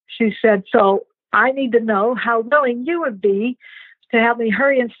she said, so I need to know how willing you would be to have me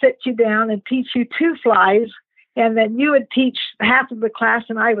hurry and sit you down and teach you 2 flies, and then you would teach half of the class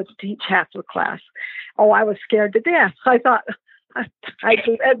and I would teach half of the class. Oh, I was scared to death. I thought,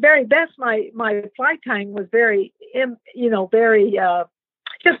 at very best, my fly tying was very, very,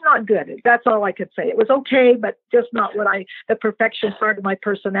 just not good. That's all I could say. It was okay, but just not the perfection part of my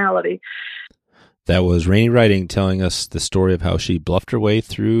personality. That was Rainey Riding telling us the story of how she bluffed her way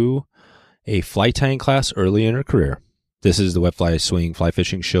through a fly tying class early in her career. This is the Wet Fly Swing Fly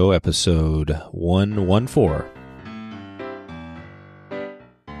Fishing Show, episode 114.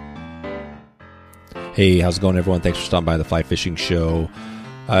 Hey, how's it going, everyone? Thanks for stopping by the Fly Fishing Show.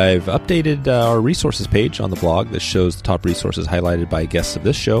 I've updated our resources page on the blog that shows the top resources highlighted by guests of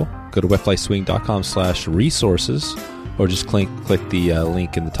this show. Go to wetflyswing.com/resources, or just click the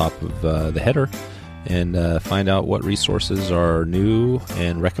link in the top of the header and find out what resources are new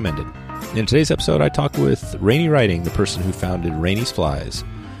and recommended. In today's episode, I talk with Rainey Riding, the person who founded Rainey's Flies.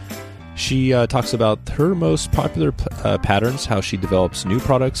 She talks about her most popular patterns, how she develops new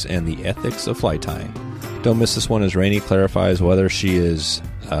products, and the ethics of fly tying. Don't miss this one as Rainey clarifies whether she is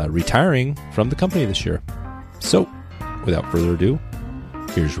retiring from the company this year. So, without further ado,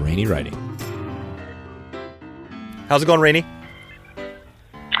 here's Rainey Riding. How's it going, Rainey?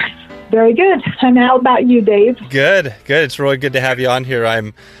 Very good. And how about you, Dave? Good. It's really good to have you on here.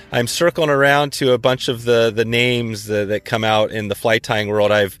 I'm circling around to a bunch of the names that come out in the fly tying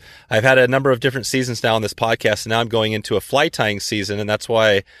world. I've had a number of different seasons now on this podcast, and now I'm going into a fly tying season, and that's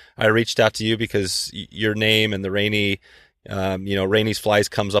why I reached out to you, because your name and the Rainey, Rainey's Flies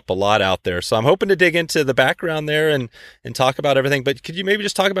comes up a lot out there. So I'm hoping to dig into the background there and talk about everything. But could you maybe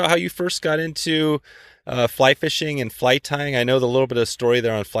just talk about how you first got into fly fishing and fly tying? I know the little bit of story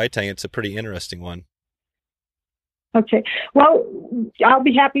there on fly tying. It's a pretty interesting one. Okay. Well, I'll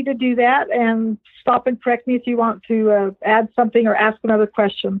be happy to do that, and stop and correct me if you want to add something or ask another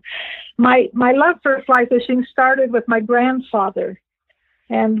question. My love for fly fishing started with my grandfather,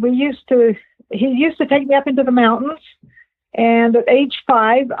 and he used to take me up into the mountains, and at age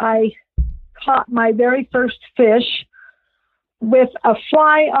 5, I caught my very first fish with a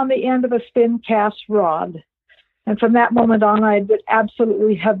fly on the end of a spin cast rod. And from that moment on, I would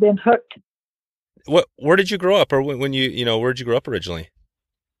absolutely have been hooked. Where did you grow up, or where did you grow up originally?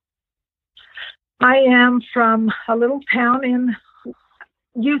 I am from a little town in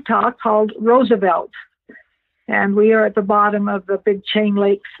Utah called Roosevelt. And we are at the bottom of the big chain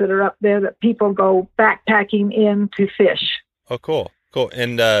lakes that are up there that people go backpacking in to fish. Oh, cool.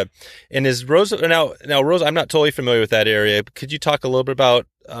 And is Roosevelt now Rose? I'm not totally familiar with that area. Could you talk a little bit about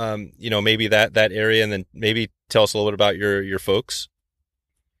maybe that area, and then maybe tell us a little bit about your folks?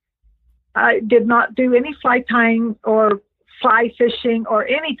 I did not do any fly tying or fly fishing or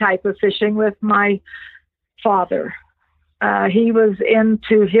any type of fishing with my father. He was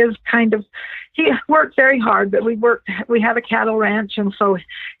into his he worked very hard, but we had a cattle ranch, and so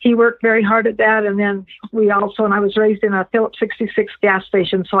he worked very hard at that. And then and I was raised in a Phillips 66 gas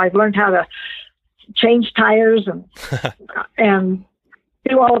station, so I've learned how to change tires and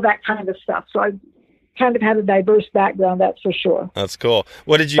do all of that kind of stuff. So I kind of had a diverse background, that's for sure. That's cool.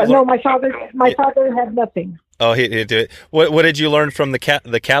 What did you? But no, my father had nothing. Oh, he didn't do it. What did you learn from the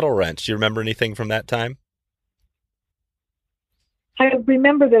cattle ranch? Do you remember anything from that time? I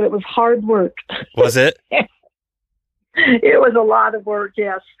remember that it was hard work. Was it? It was a lot of work,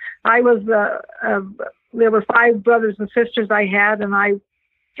 yes. I was, there were 5 brothers and sisters I had, and I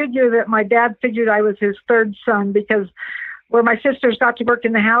figure that my dad figured I was his third son, because where my sisters got to work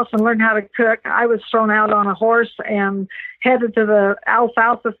in the house and learn how to cook, I was thrown out on a horse and headed to the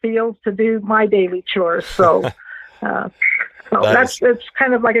alfalfa fields to do my daily chores. So, it's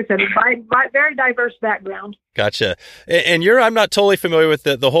kind of, like I said, my very diverse background. Gotcha. And I'm not totally familiar with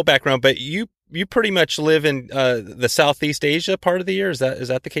the whole background, but you pretty much live in the Southeast Asia part of the year. Is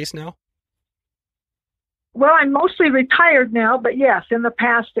that the case now? Well, I'm mostly retired now, but yes, in the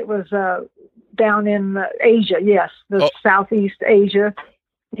past it was down in Asia. Yes, Southeast Asia.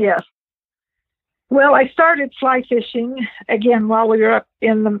 Yes. Well, I started fly fishing again while we were up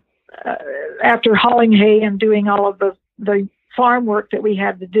in the after hauling hay and doing all of the farm work that we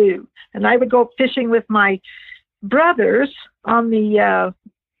had to do. And I would go fishing with my brothers on the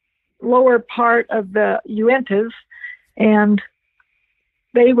lower part of the Uintas, and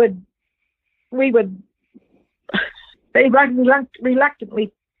they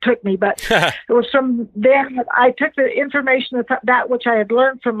reluctantly took me, but it was from then that I took the information that which I had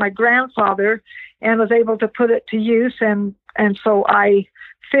learned from my grandfather and was able to put it to use, and so I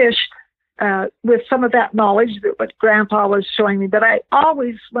fished with some of that knowledge that what Grandpa was showing me. But I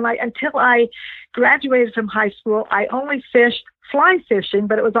always, until I graduated from high school, I only fished fly fishing,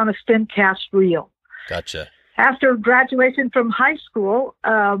 but it was on a spin cast reel. Gotcha. After graduation from high school,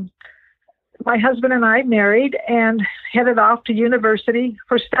 my husband and I married and headed off to university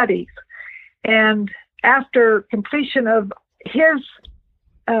for studies. And after completion of his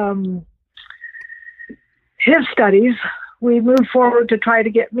studies, we moved forward to try to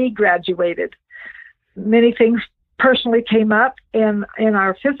get me graduated. Many things personally came up in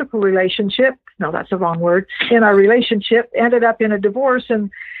our physical relationship. No, that's the wrong word. In our relationship, ended up in a divorce. And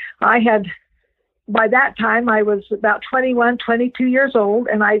I had, by that time, I was about 21, 22 years old.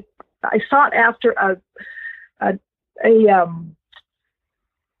 And I sought after I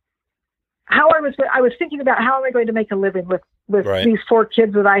was thinking about how am I going to make a living with right. these 4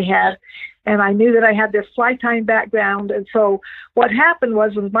 kids that I had. And I knew that I had this fly tying background. And so what happened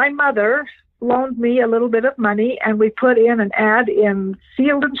was my mother loaned me a little bit of money, and we put in an ad in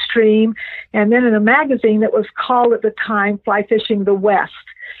Field and Stream, and then in a magazine that was called at the time Fly Fishing the West.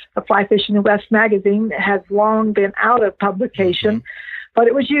 The Fly Fishing the West magazine has long been out of publication, but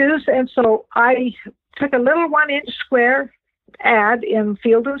it was used. And so I took a little 1-inch square ad in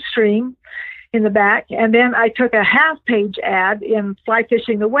Field and Stream in the back, and then I took a half-page ad in Fly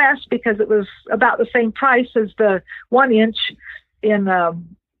Fishing the West because it was about the same price as the 1-inch in the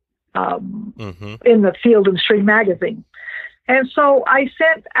Field and Stream magazine. And so I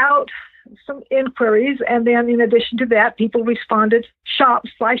sent out some inquiries, and then in addition to that, people responded.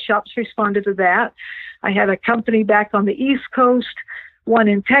 Fly shops responded to that. I had a company back on the East Coast, 1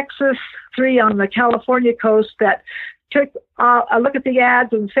 in Texas, 3 on the California coast that took a look at the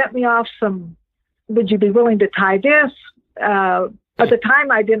ads and sent me off some, would you be willing to tie this? At the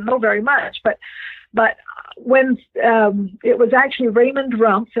time, I didn't know very much, but when it was actually Raymond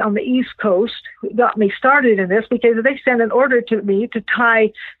Rump on the East Coast who got me started in this, because they sent an order to me to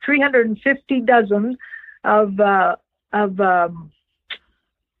tie 350 dozen of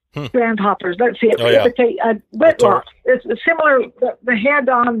grand hoppers. Let's see, it's a whitlock. It's similar, the head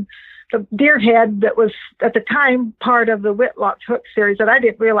on the deer head that was at the time part of the Whitlock hook series that I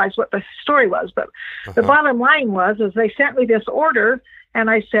didn't realize what the story was. But the bottom line was they sent me this order, and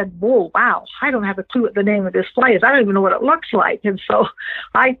I said, whoa, wow, I don't have a clue what the name of this fly is. I don't even know what it looks like. And so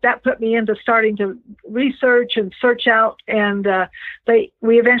that put me into starting to research and search out. And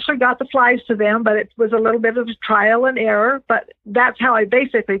we eventually got the flies to them, but it was a little bit of a trial and error. But that's how I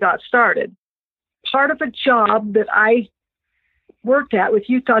basically got started. Part of a job that I worked at with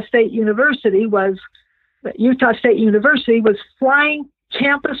Utah State University was flying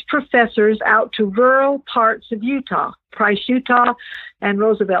campus professors out to rural parts of Utah. Price, Utah, and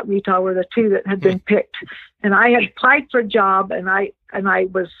Roosevelt, Utah were the 2 that had been picked. And I had applied for a job, and I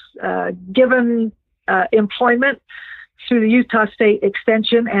was given employment through the Utah State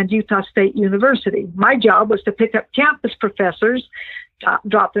Extension and Utah State University. My job was to pick up campus professors,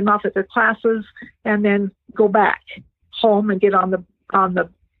 drop them off at their classes, and then go back home and get on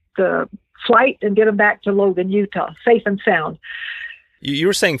the flight and get them back to Logan, Utah, safe and sound. You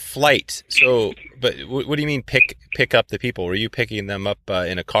were saying flight, so, but what do you mean pick up the people? Were you picking them up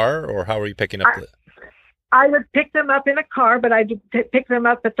in a car, or how were you picking up I would pick them up in a car, but I'd pick them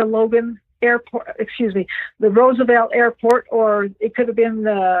up at the Logan Airport, the Roosevelt Airport, or it could have been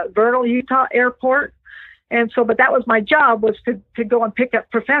the Vernal, Utah Airport. And so, but that was my job, was to go and pick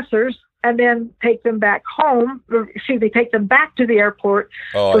up professors and then take them back home, take them back to the airport,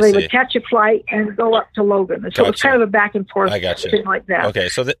 so they would catch a flight and go up to Logan. And so it was kind of a back and forth thing like that. Okay,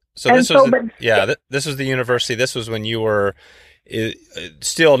 so this was the university. This was when you were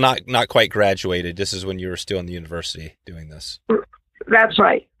still not quite graduated. This is when you were still in the university doing this. That's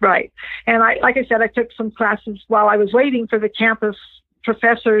right. And like I said, I took some classes while I was waiting for the campus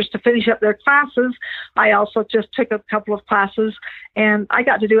professors to finish up their classes. I also just took a couple of classes, and I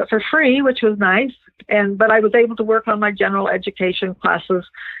got to do it for free, which was nice. But I was able to work on my general education classes.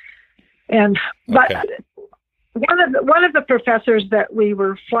 But one of the professors that we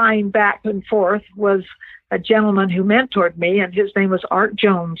were flying back and forth was a gentleman who mentored me, and his name was Art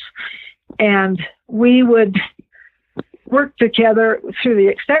Jones. And we would work together through the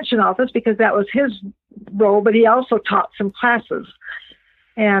extension office because that was his role, but he also taught some classes.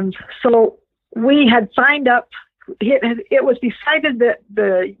 And so we had signed up. It was decided that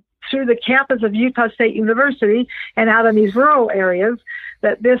through the campus of Utah State University and out in these rural areas,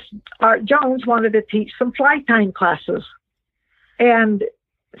 that this Art Jones wanted to teach some fly tying classes. And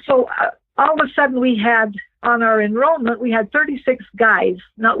so all of a sudden we had, on our enrollment, we had 36 guys,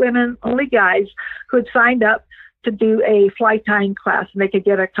 not women, only guys, who had signed up to do a fly tying class, and they could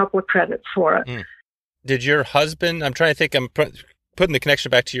get a couple of credits for it. Did your husband, I'm trying to think, I'm putting the connection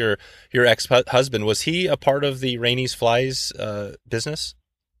back to your ex-husband, was he a part of the Rainey's Flies business?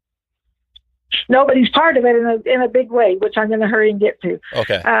 No, but he's part of it in a big way, which I'm going to hurry and get to.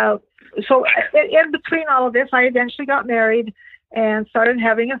 Okay. So in between all of this, I eventually got married and started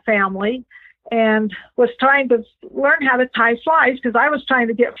having a family, and was trying to learn how to tie flies, because I was trying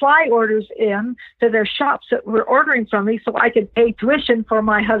to get fly orders in to their shops that were ordering from me so I could pay tuition for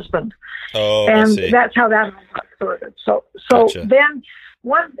my husband. Oh, and that's how that got started. So Gotcha. Then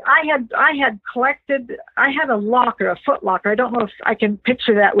I had collected, I had a locker, a foot locker. I don't know if I can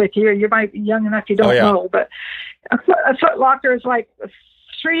picture that with you. You might be young enough you don't know, but a foot locker is like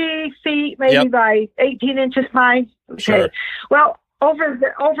 3 feet, maybe by 18 inches high. Okay. Sure. Well,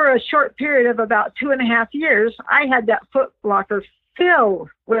 over a short period of about 2.5 years, I had that foot locker filled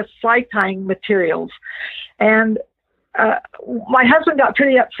with fly tying materials. And my husband got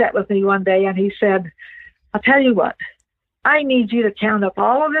pretty upset with me one day, and he said, I'll tell you what, I need you to count up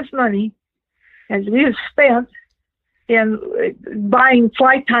all of this money and you've spent in buying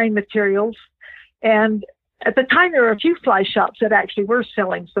fly tying materials. And at the time, there were a few fly shops that actually were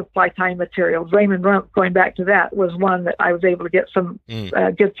selling some fly tying materials. Raymond Rump, going back to that, was one that I was able to get some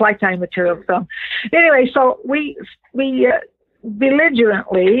good fly tying materials from. Anyway, so we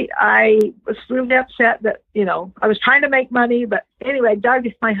belligerently, I was really upset that, I was trying to make money. But anyway, Doug,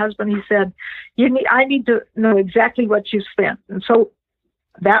 my husband, he said, I need to know exactly what you spent. And so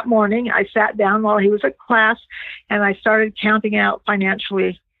that morning, I sat down while he was at class, and I started counting out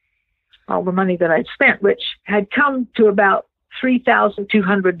financially all the money that I'd spent, which had come to about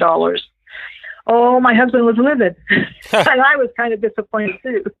 $3,200. Oh, my husband was livid, and I was kind of disappointed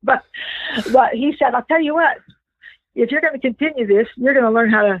too. But he said, "I'll tell you what. If you're going to continue this, you're going to learn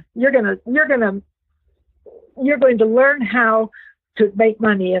how to. You're going to learn how to make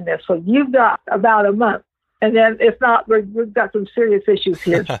money in this. So you've got about a month, and then if not, we've got some serious issues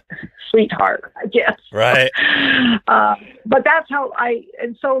here, sweetheart, I guess." Right. But that's how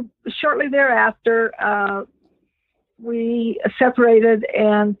and so shortly thereafter, we separated,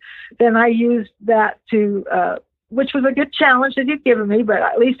 and then I used that to, which was a good challenge that he'd given me, but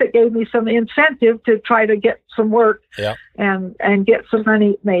at least it gave me some incentive to try to get some work and get some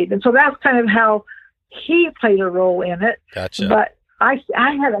money made. And so that's kind of how he played a role in it. Gotcha. But I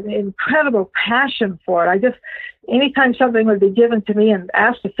had an incredible passion for it. Anytime something would be given to me and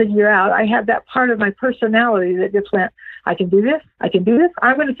asked to figure out, I had that part of my personality that just went, I can do this,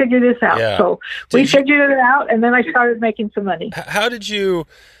 I'm going to figure this out. Yeah. So we figured it out, and then I started making some money. How did you,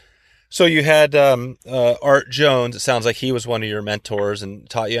 so you had Art Jones, it sounds like he was one of your mentors and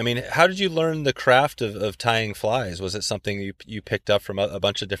taught you. I mean, how did you learn the craft of tying flies? Was it something you picked up from a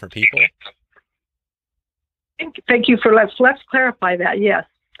bunch of different people? Thank you for let's clarify that. Yes.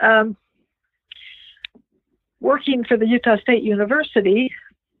 Working for the Utah State University,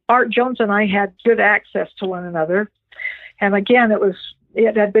 Art Jones and I had good access to one another. And again,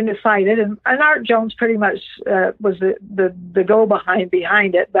 it had been decided, and Art Jones pretty much was the go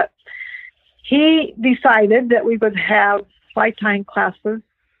behind it, but he decided that we would have fly tying classes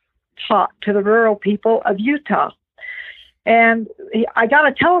taught to the rural people of Utah. And I got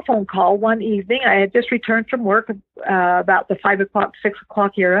a telephone call one evening. I had just returned from work about the 5 o'clock, 6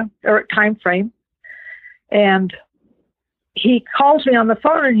 o'clock time frame. And he calls me on the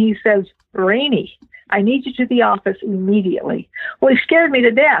phone and he says, Rainey, I need you to the office immediately. Well, he scared me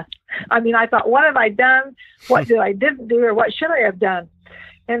to death. I mean, I thought, what have I done? What didn't do, or what should I have done?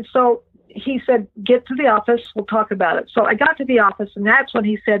 And so he said, get to the office. We'll talk about it. So I got to the office, and that's when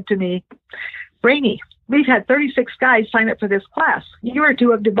he said to me, Rainey, we've had 36 guys sign up for this class. You were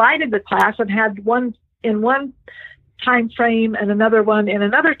to have divided the class and had one in one time frame and another one in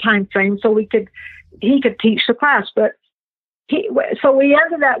another time frame, so he could teach the class. But we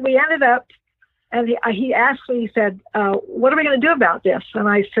ended up, and he asked me, he said, what are we going to do about this? And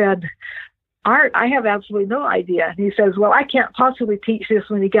I said, Art, I have absolutely no idea. And he says, well, I can't possibly teach this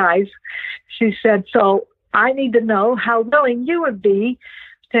many guys. She said, so I need to know how willing you would be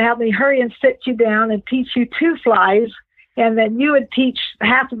to have me hurry and sit you down and teach you 2 flies, and then you would teach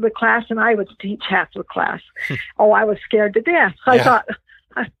half of the class and I would teach half of the class. Oh, I was scared to death. So I thought,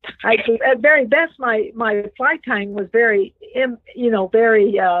 at very best, my fly tying was very,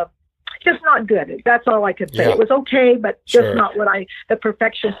 just not good. That's all I could say. Yeah. It was okay, but just Sure. not what the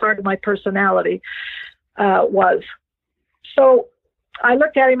perfection part of my personality was. So I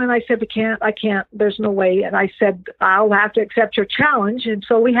looked at him and I said, I can't, there's no way. And I said, I'll have to accept your challenge. And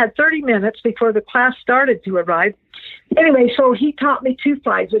so we had 30 minutes before the class started to arrive. Anyway, so he taught me two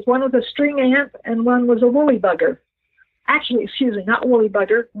flies. One was a string ant and one was a woolly bugger. Actually, excuse me, not woolly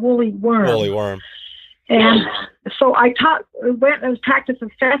bugger, woolly worm. Woolly worm. And so I went and practiced as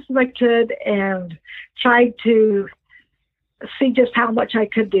fast as I could and tried to see just how much I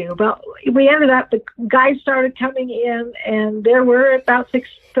could do. But we ended up, the guys started coming in, and there were about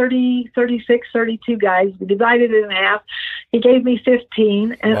 36, 32 guys. We divided it in half. He gave me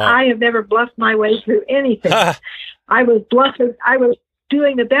 15, and wow. I have never bluffed my way through anything. I was bluffing. I was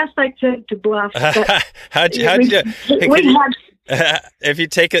doing the best I could to bluff. But if you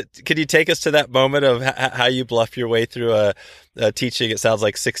take it, could you take us to that moment of how you bluff your way through a teaching? It sounds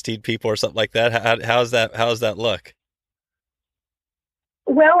like 16 people or something like that. How's that look?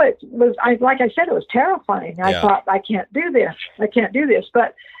 Well, it was, like I said, it was terrifying. I thought, I can't do this.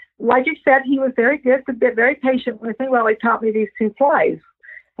 But like you said, he was very good, very patient with me while he taught me these two flies.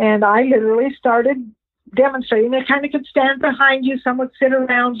 And I literally started demonstrating. They kind of could stand behind you. Some would sit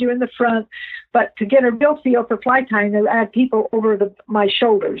around you in the front. But to get a real feel for fly tying, I had people over my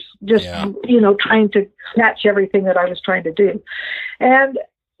shoulders, just, trying to catch everything that I was trying to do. And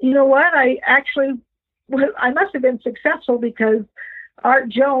you know what? I must have been successful, because Art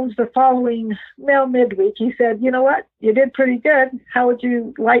Jones, the following midweek, he said, you know what? You did pretty good. How would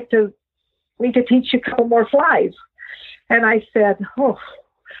you like me to teach you a couple more flies? And I said, oh,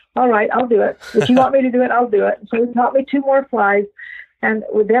 all right, I'll do it. If you want me to do it, I'll do it. So he taught me two more flies. And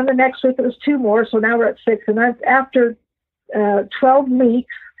then the next week it was two more. So now we're at 6. And after 12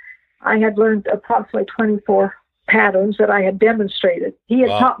 weeks, I had learned approximately 24 patterns that I had demonstrated. He had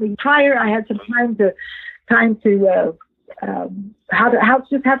taught me prior. I had some time to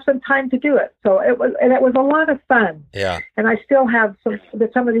just have some time to do it. So it was a lot of fun. Yeah. And I still have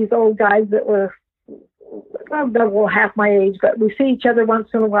some of these old guys that were, half my age, but we see each other once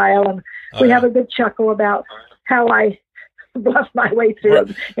in a while, and we have a good chuckle about how I bluffed my way through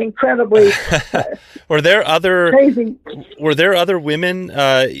it incredibly. Were there other crazy? Were there other women,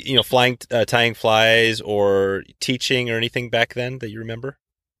 flying, tying flies, or teaching, or anything back then that you remember?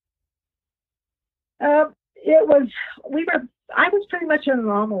 I was pretty much an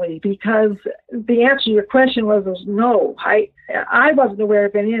anomaly, because the answer to your question was no. I wasn't aware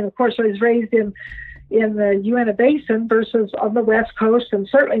of any, and of course I was raised in the Uinta Basin versus on the West Coast, and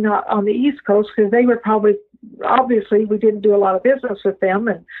certainly not on the East Coast, because they were obviously we didn't do a lot of business with them,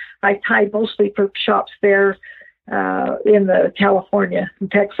 and I tied mostly for shops there in the California and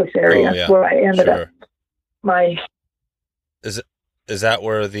Texas area, where I ended up. Is that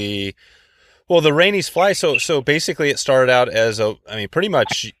where the Rainey's fly? So basically it started out as pretty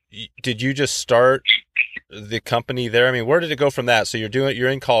much, did you just start the company there? I mean, where did it go from that? So you're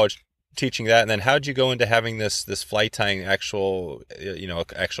in college teaching that, and then how'd you go into having this fly tying actual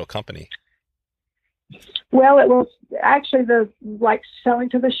company? Well, it was actually selling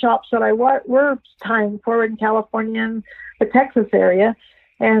to the shops that I were tying for in California and the Texas area.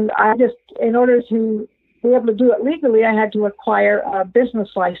 And I just, in order to be able to do it legally, I had to acquire a business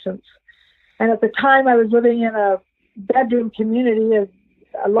license. And at the time, I was living in a bedroom community of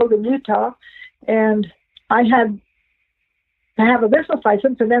Logan, Utah, and I had to have a business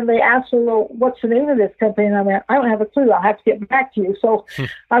license. And then they asked me, well, what's the name of this company? And I went, I don't have a clue. I'll have to get back to you. So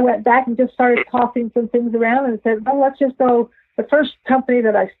I went back and just started tossing some things around and said, well, let's just go. The first company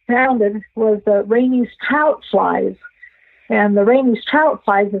that I founded was the Rainey's Trout Flies. And the Rainey's Trout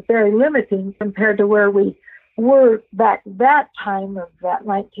Flies is very limiting compared to where we were back that time of that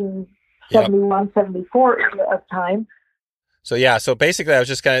 1971, 74 of time. So basically I was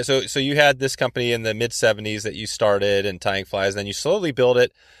just kind of, so you had this company in the mid 70s that you started and tying flies, and then you slowly build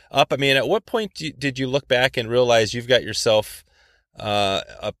it up. I mean, at what point did you look back and realize you've got yourself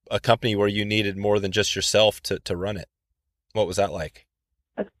a company where you needed more than just yourself to run it? What was that like?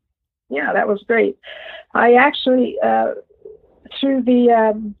 Yeah, that was great. I actually, through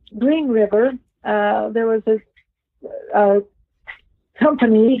the Green River, there was a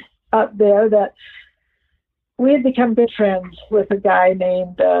company up there that we had become good friends with a guy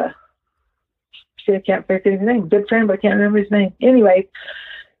named, I can't forget his name, good friend, but I can't remember his name. Anyway,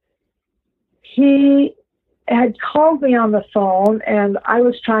 he had called me on the phone, and I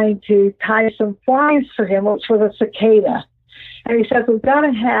was trying to tie some flies for him, which was a cicada. And he says, it's got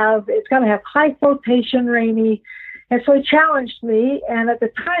to have high flotation, Rainy. And so he challenged me. And at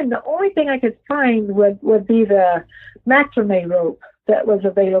the time, the only thing I could find would be the macrame rope that was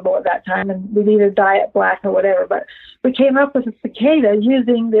available at that time. And we'd either dye it black or whatever. But we came up with a cicada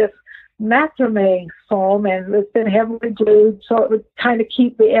using this macrame foam, and it's been heavily glued, so it would kind of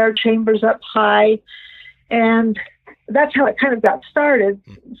keep the air chambers up high. And that's how it kind of got started.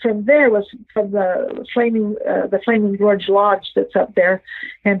 From there was from the Flaming Gorge Lodge that's up there,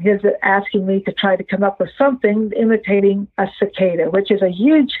 and his asking me to try to come up with something imitating a cicada, which is a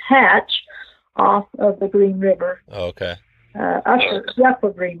huge hatch off of the Green River. Oh, okay.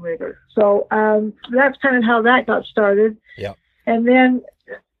 Upper Green River. So that's kind of how that got started. Yeah. And then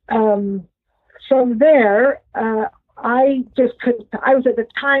from there, I just couldn't. I was at the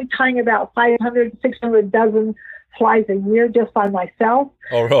time tying about 500, 600 dozen flies a year just by myself.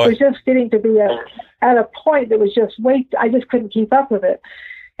 Oh, right. It was just getting to be at a point that was just I just couldn't keep up with it.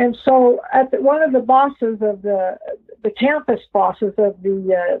 And so one of the bosses of the campus bosses of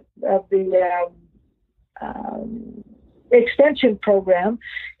the extension program,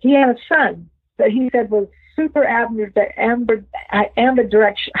 he had a son that he said was super ambidextrous.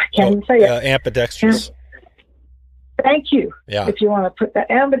 I can't even say it. Ambidextrous. Thank you. Yeah. If you want to put that,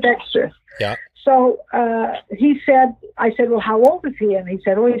 ambidextrous. Yeah. So I said, well, how old is he? And he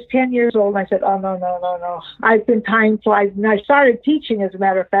said, oh, he's 10 years old. And I said, oh, no. I've been tying flies. And I started teaching, as a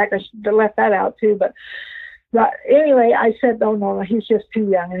matter of fact. I should have left that out, too. But anyway, I said, oh, no, he's just too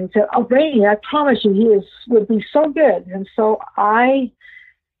young. And he said, oh, Rainey, I promise you, would be so good. And so I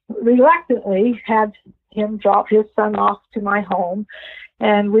reluctantly had him drop his son off to my home.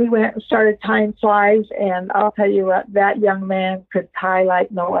 And we went and started tying flies. And I'll tell you what, that young man could tie like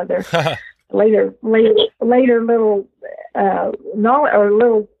no other. Later, little knowledge or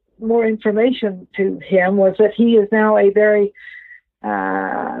little more information to him was that he is now a very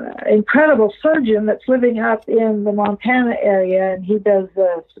incredible surgeon that's living up in the Montana area, and he does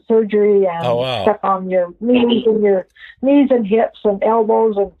surgery and stuff on your knees and hips and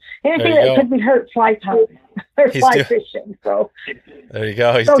elbows and anything that could be hurt fly tying or fly fishing. So there you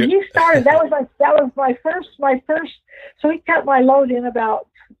go. He started. That was my first. So he cut my load in about.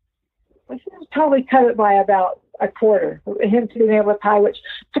 I probably cut it by about a quarter, him to being able to tie, which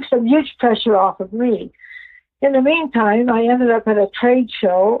took some huge pressure off of me. In the meantime, I ended up at a trade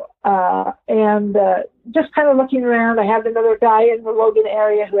show and just kind of looking around. I had another guy in the Logan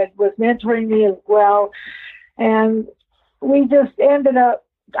area who was mentoring me as well. And I just ended up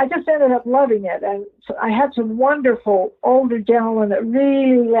loving it. And so I had some wonderful older gentlemen that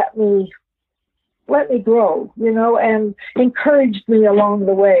really let me grow, and encouraged me along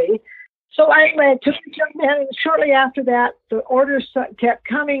the way. So I took the young man, and shortly after that, the orders kept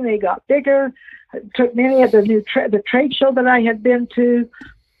coming. They got bigger. It took many of the trade show that I had been to,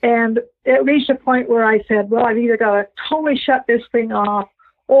 and it reached a point where I said, well, I've either got to totally shut this thing off,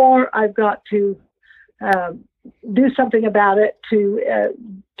 or I've got to do something about it to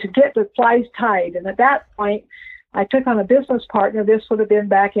get the flies tied. And at that point, I took on a business partner. This would have been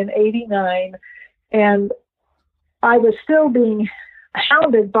back in '89, and I was still being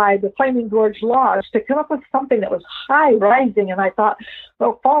hounded by the Flaming Gorge Lodge to come up with something that was high rising. And I thought,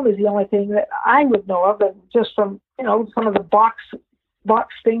 well, foam is the only thing that I would know of, and just from, some of the box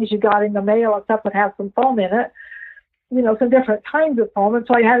things you got in the mail and stuff that have some foam in it, some different kinds of foam. And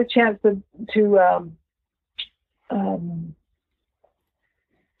so I had a chance to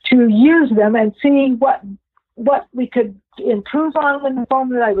use them and see what we could improve on in the foam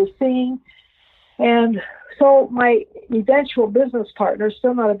that I was seeing. And so my eventual business partner,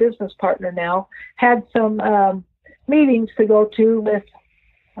 still not a business partner now, had some meetings to go to with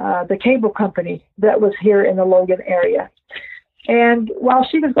the cable company that was here in the Logan area. And while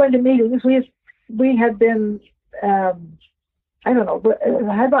she was going to meetings, we had been, I don't know, but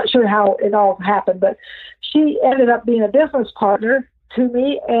I'm not sure how it all happened, but she ended up being a business partner to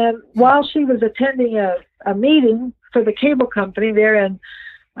me. And while she was attending a meeting for the cable company there in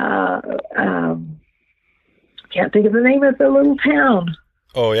can't think of the name of the little town.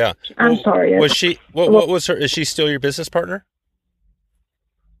 Oh yeah. I'm sorry. Was she? What was her? Is she still your business partner?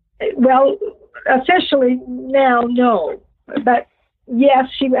 Well, officially now, no, but yes,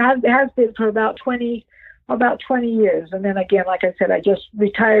 she has been for about 20 years. And then again, like I said, I just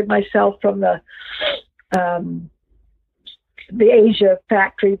retired myself from the Asia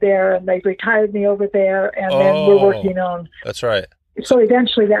factory there, and they retired me over there, and then we're working on. That's right. So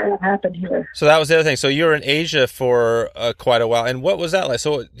eventually that happened here. So that was the other thing. So you were in Asia for quite a while. And what was that like?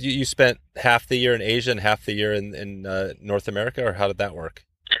 So you spent half the year in Asia and half the year in North America, or how did that work?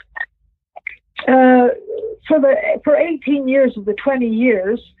 For 18 years of the 20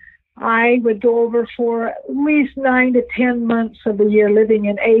 years, I would go over for at least 9 to 10 months of the year living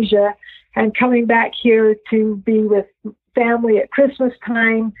in Asia and coming back here to be with family at Christmas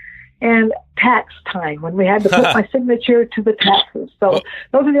time and tax time, when we had to put my signature to the taxes. So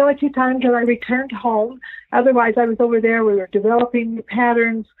those are the only 2 times that I returned home. Otherwise, I was over there. We were developing new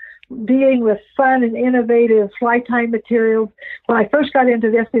patterns, dealing with fun and innovative fly tying materials. When I first got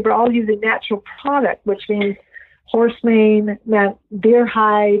into this, we were all using natural product, which means horse mane, meant deer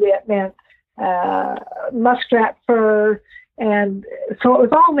hide, it meant muskrat fur, and so it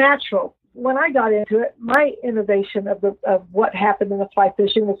was all natural. When I got into it, my innovation of what happened in the fly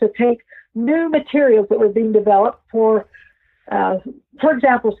fishing was to take new materials that were being developed for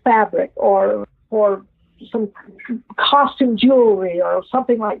example, fabric or some costume jewelry or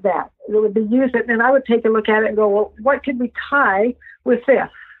something like that. It would be used, and I would take a look at it and go, well, what could we tie with this?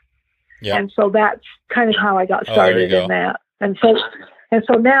 Yep. And so that's kind of how I got started in that. And so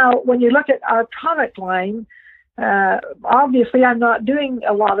now when you look at our product line, obviously I'm not doing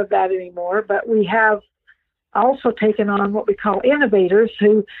a lot of that anymore, but we have also taken on what we call innovators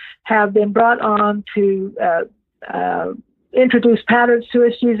who have been brought on to introduce patterns to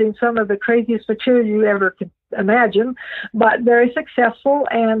us using some of the craziest material you ever could imagine, but very successful.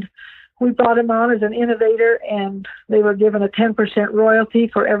 And we brought them on as an innovator, and they were given a 10% royalty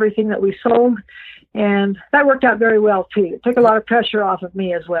for everything that we sold. And that worked out very well too. It took a lot of pressure off of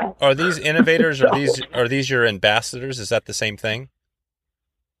me as well. Are these innovators? Are these your ambassadors? Is that the same thing?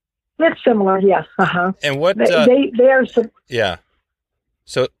 It's similar, yes. And what they are? Yeah.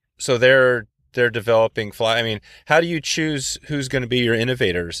 So they're developing fly. I mean, how do you choose who's going to be your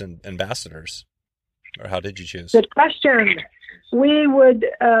innovators and ambassadors, or how did you choose? Good question. We would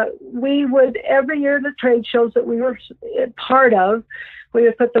every year at the trade shows that we were part of, we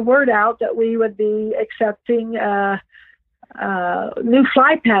would put the word out that we would be accepting new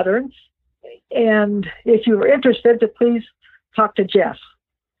fly patterns, and if you were interested, to please talk to Jeff.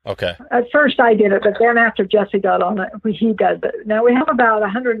 Okay. At first I did it, but then after Jesse got on it, he does it. Now we have about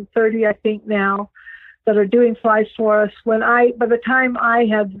 130, I think, now that are doing flies for us. By the time I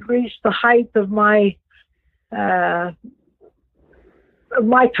had reached the height of my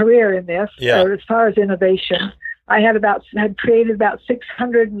career in this, or as far as innovation, I had created about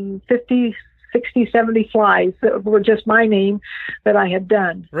 650, 60, 70 flies that were just my name that I had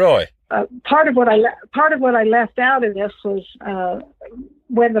done. Really? Part of what I left out in this was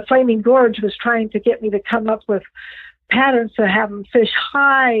when the Flaming Gorge was trying to get me to come up with patterns to have them fish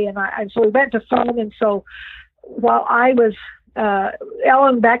high, and so we went to foam. And so while I was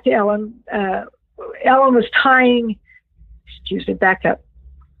Ellen was tying. Excuse me, back up.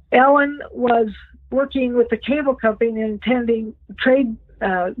 Ellen was working with the cable company and attending trade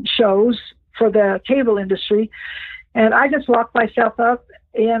shows for the cable industry, and I just locked myself up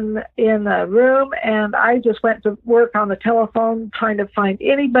in a room, and I just went to work on the telephone trying to find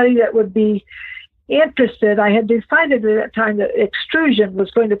anybody that would be interested. I had decided at that time that extrusion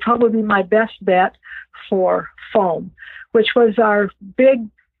was going to probably be my best bet for foam, which was our big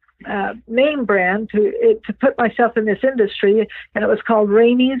name brand to put myself in this industry, and it was called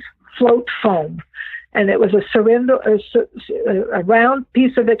Rainey's Float Foam. And it was a round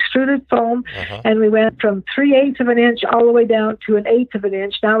piece of extruded foam, and we went from 3/8 of an inch all the way down to an 1/8 of an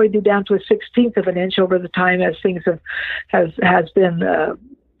inch. Now we do down to a 1/16 of an inch over the time as things has been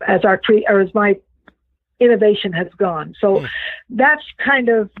as my innovation has gone. So that's kind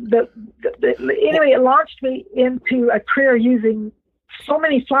of anyway. It launched me into a career using so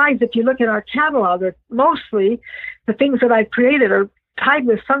many flies. If you look at our catalog, mostly the things that I've created are tied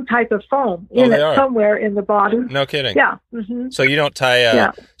with some type of foam somewhere in the body. No kidding. Yeah. Mm-hmm. So you don't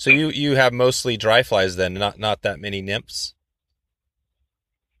tie. So you have mostly dry flies then, not that many nymphs.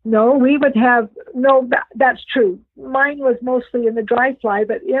 No, we would have that's true. Mine was mostly in the dry fly,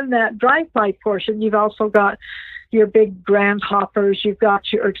 but in that dry fly portion, you've also got your big grand hoppers. You've got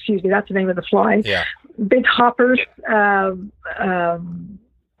that's the name of the fly. Yeah. Big hoppers.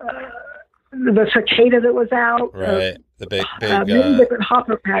 The cicada that was out. Right. The big many different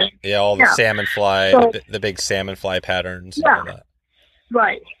hopper patterns. Yeah, all the salmon fly, the big salmon fly patterns. Yeah. And all that.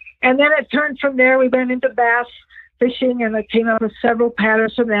 Right. And then it turned from there. We went into bass fishing, and I came up with several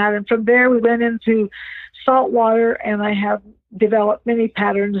patterns from that. And from there, we went into saltwater, and I have developed many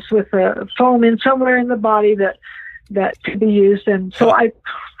patterns with foam in somewhere in the body that could be used. And so I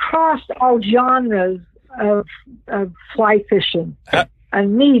crossed all genres of fly fishing.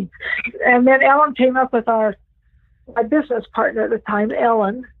 And needs. And then Ellen came up with my business partner at the time,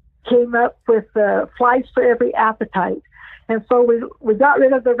 Ellen, came up with flies for every appetite. And so we got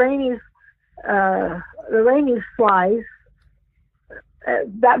rid of the Rainey's flies.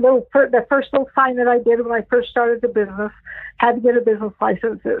 The first little sign that I did when I first started the business, had to get a business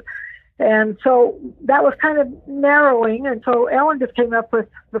license. And so that was kind of narrowing. And so Ellen just came up with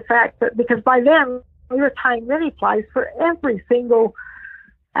the fact that, because by then we were tying mini flies for every single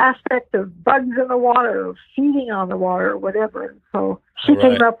aspect of bugs in the water, or feeding on the water, or whatever. And so she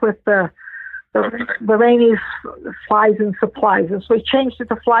came up with the Rainey's Flies and Supplies. And so we changed it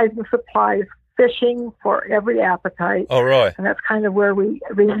to Flies and Supplies, fishing for every appetite. Oh, really? And that's kind of where we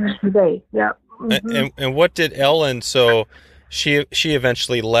are today. Yeah. Mm-hmm. And what did Ellen, so she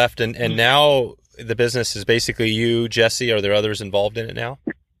eventually left, and now the business is basically you, Jesse. Are there others involved in it now?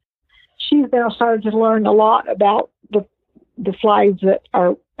 She's now started to learn a lot about the flies that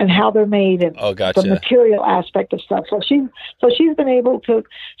are and how they're made, and gotcha. the material aspect of stuff. So she's been able to.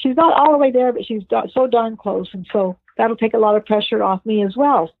 She's not all the way there, but she's so darn close, and so that'll take a lot of pressure off me as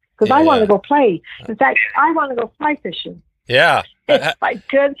well, because I want to go play. In fact, I want to go fly fishing. Yeah, if I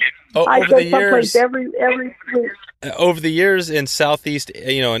could. I go someplace every week. Over the years in Southeast,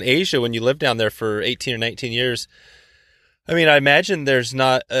 in Asia, when you lived down there for 18 or 19 years, I mean, I imagine there's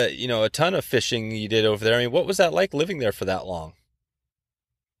not, a ton of fishing you did over there. I mean, what was that like living there for that long?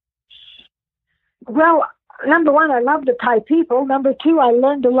 Well, number one, I love the Thai people. Number two, I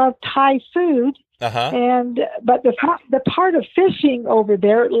learned to love Thai food. But the part of fishing over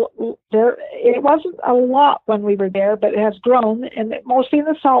there, it wasn't a lot when we were there, but it has grown, and mostly in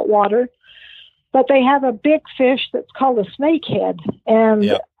the salt water. But they have a big fish that's called a snakehead,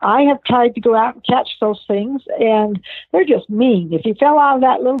 and I have tried to go out and catch those things, and they're just mean. If you fell out of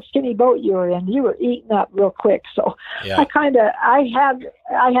that little skinny boat you were in, you were eaten up real quick. So I had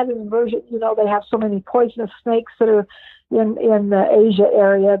an aversion. They have so many poisonous snakes that are in the Asia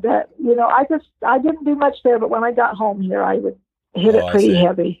area that, I didn't do much there, but when I got home here, I would hit it pretty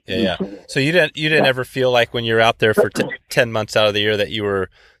heavy. Yeah. So you didn't ever feel like when you're out there for 10 months out of the year that you were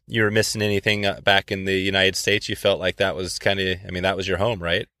missing anything back in the United States? You felt like that was that was your home,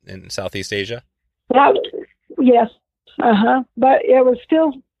 right? In Southeast Asia? Yes. But it was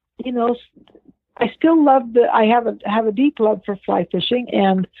still, I still love I have a deep love for fly fishing,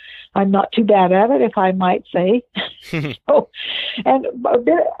 and I'm not too bad at it, if I might say. And a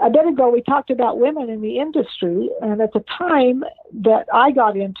bit ago, we talked about women in the industry, and at the time that I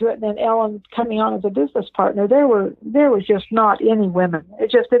got into it, and then Ellen coming on as a business partner, there was just not any women.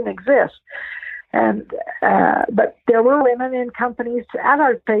 It just didn't exist. And but there were women in companies at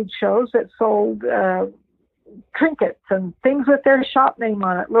our trade shows that sold trinkets and things with their shop name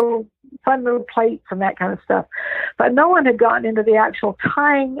on it, fun little plates and that kind of stuff. But no one had gotten into the actual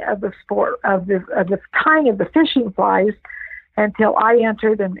tying of the sport, of the tying of the fishing flies, until I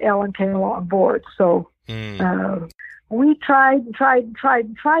entered and Ellen came along board. So we tried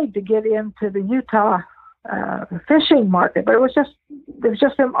to get into the Utah fishing market, but it was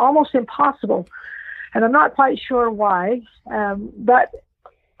just almost impossible. And I'm not quite sure why, but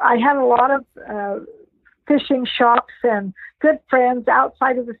I had a lot of fishing shops and good friends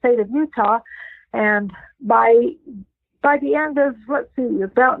outside of the state of Utah, and by the end of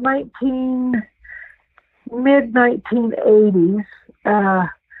about mid 1980s,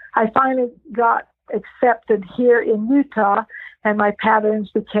 I finally got accepted here in Utah, and my patterns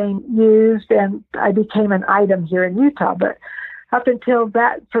became used, and I became an item here in Utah. But up until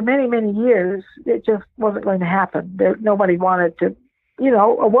that, for many, many years, it just wasn't going to happen. Nobody wanted to.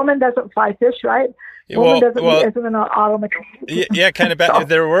 A woman doesn't fly fish, right? Isn't an auto mechanic. Yeah, kind of.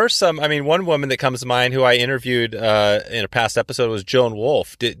 There were some. I mean, one woman that comes to mind who I interviewed in a past episode was Joan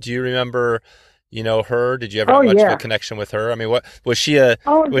Wolfe. Do you remember? Her? Did you ever have much of a connection with her? I mean, what was she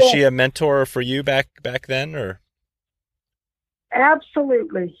she a mentor for you back then, or?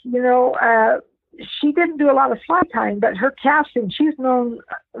 Absolutely. She didn't do a lot of fly tying, but her casting. She's known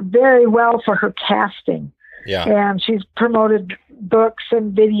very well for her casting. Yeah. And she's promoted books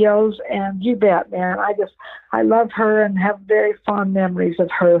and videos, and you bet, man. I love her and have very fond memories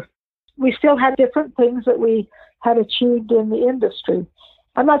of her. We still had different things that we had achieved in the industry.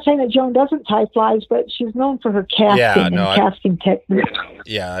 I'm not saying that Joan doesn't tie flies, but she's known for her casting casting techniques.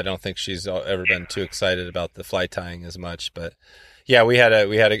 Yeah, I don't think she's ever been too excited about the fly tying as much, but yeah, we had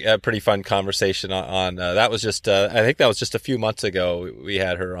a pretty fun conversation on that was just I think that was just a few months ago we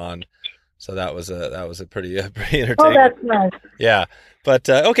had her on. So that was a pretty entertaining. Oh, that's nice. Yeah, but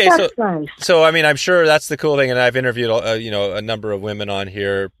okay. That's nice. So I mean, I'm sure that's the cool thing, and I've interviewed a number of women on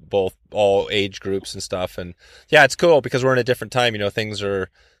here, all age groups and stuff, and yeah, it's cool because we're in a different time. Things are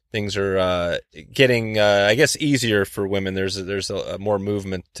getting I guess easier for women. There's a more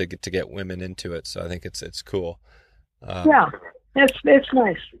movement to get women into it, so I think it's cool. Yeah. It's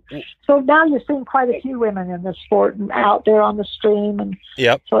nice. So now you're seeing quite a few women in the sport and out there on the stream, and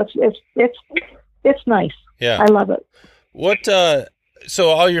yep. So it's nice. Yeah, I love it. What so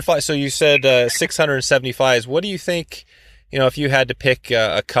all your flies, so you said 670 flies. What do you think, if you had to pick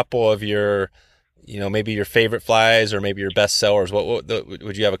a couple of your, maybe your favorite flies or maybe your best sellers,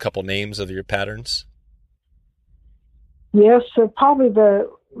 would you have a couple names of your patterns? Yes, so probably the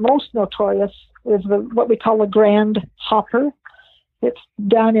most notorious is what we call a grand hopper. It's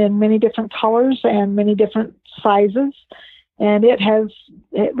done in many different colors and many different sizes, and it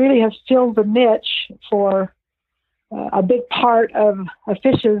really has filled the niche for a big part of a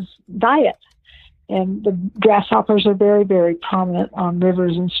fish's diet. And the grasshoppers are very, very prominent on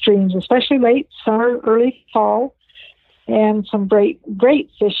rivers and streams, especially late summer, early fall, and some great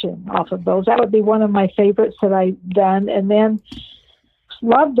fishing off of those. That would be one of my favorites that I've done. And then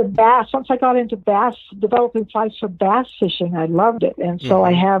loved the bass. Once I got into bass, developing flies for bass fishing, I loved it. And so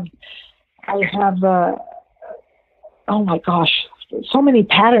I have, oh my gosh, so many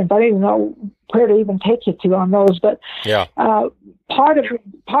patterns. I don't even know where to even take you to on those. But yeah, part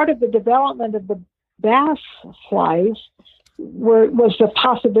of the development of the bass flies was the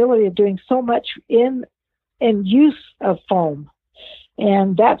possibility of doing so much in use of foam.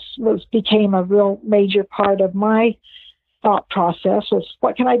 And became a real major part of my thought process was,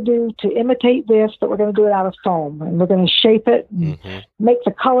 what can I do to imitate this, but we're going to do it out of foam, and we're going to shape it and make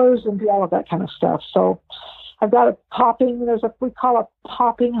the colors and do all of that kind of stuff. So I've got a popping, we call a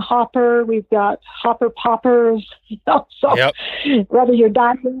popping hopper. We've got hopper poppers, so yep. Whether you're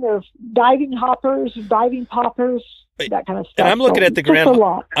diving or diving hoppers, diving poppers, that kind of stuff. And I'm looking at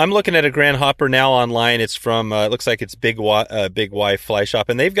I'm looking at a grand hopper now online. It's from, it looks like it's Big Y Fly Shop,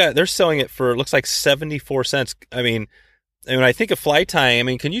 and they're selling it for, it looks like 74 cents. I mean, and when I think of fly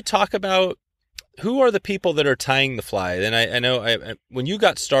tying, can you talk about who are the people that are tying the fly? And I know when you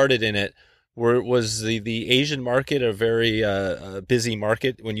got started in it, was the Asian market a very busy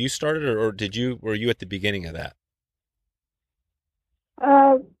market when you started, or were you at the beginning of that?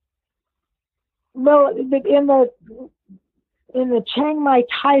 Well, in the Chiang Mai,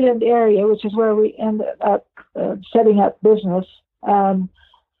 Thailand area, which is where we ended up setting up business.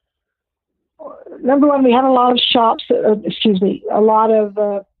 Number one, we had a lot of shops. A lot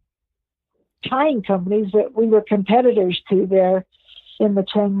of tying companies that we were competitors to there in the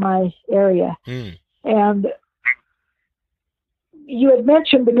Chiang Mai area. And you had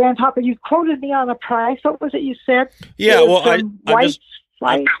mentioned the grand hopper. You quoted me on a price. What was it you said? Yeah, well,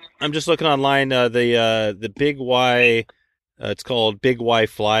 I'm just looking online. The Big Y, it's called Big Y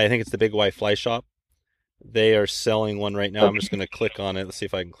Fly. I think it's the Big Y Fly Shop. They are selling one right now. I'm just going to click on it. Let's see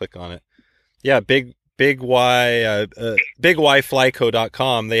if I can click on it. Yeah, Big Y,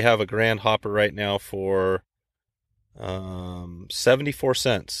 BigYFlyco.com. They have a grand hopper right now for 74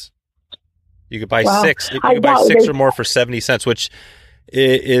 cents. You could buy six. You could buy six or more for 70 cents, which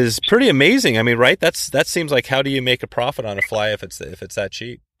is pretty amazing. I mean, right? That seems like, how do you make a profit on a fly if it's that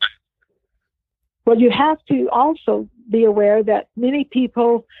cheap? Well, you have to also be aware that many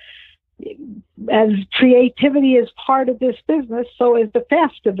people, as creativity is part of this business, so is the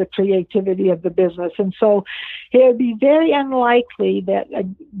theft of the creativity of the business. And so it would be very unlikely that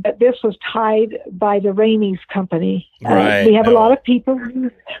this was tied by the Rainey's company. Right. We have a lot of people who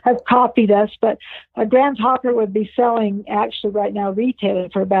have copied us, but a grand hopper would be selling actually right now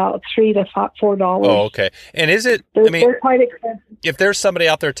retailing for about $3 to $4. Oh, okay. And is it, they're quite expensive. If there's somebody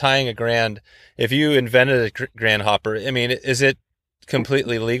out there tying a grand, if you invented a grand hopper, is it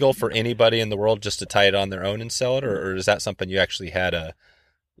completely legal for anybody in the world just to tie it on their own and sell it, or is that something you actually had a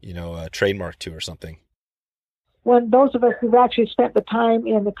trademark to or something? When those of us who've actually spent the time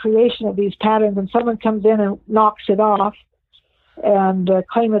in the creation of these patterns, and someone comes in and knocks it off and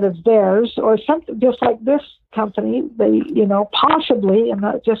claim it as theirs, or something just like this company, they, possibly, I'm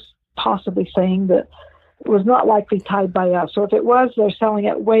not just possibly saying that it was not likely tied by us. So if it was, they're selling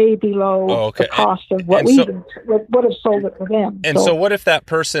it way below the cost of what we would have sold it for them. And so what if that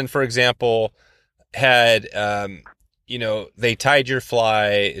person, for example, had, they tied your fly,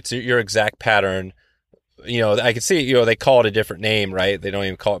 it's your exact pattern, I could see, they call it a different name, right? They don't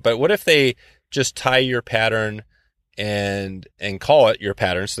even call it. But what if they just tie your pattern and call it your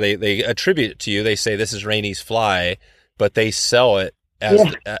pattern? So they attribute it to you. They say this is Rainey's fly, but they sell it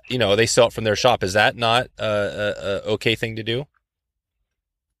as, they sell it from their shop. Is that not a okay thing to do?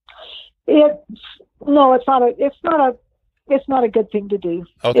 No, it's not a good thing to do.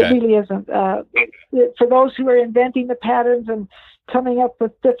 Okay. It really isn't. For those who are inventing the patterns and coming up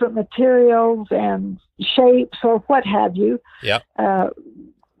with different materials and shapes or what have you. Yeah.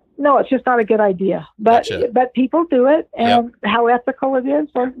 No, it's just not a good idea. But people do it, and how ethical it is,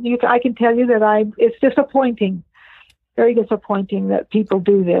 I can tell you that it's disappointing. Very disappointing that people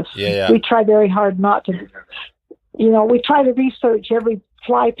do this. Yeah. We try very hard not to. we try to research every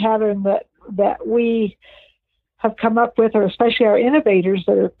fly pattern that we have come up with, or especially our innovators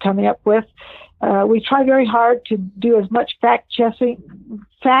that are coming up with. We try very hard to do as much fact checking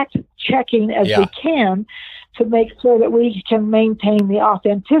as we can to make sure that we can maintain the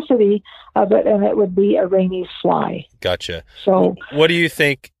authenticity of it, and it would be a Rainey's fly. Gotcha. So, what do you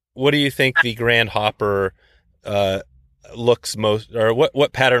think the Grand Hopper looks most, or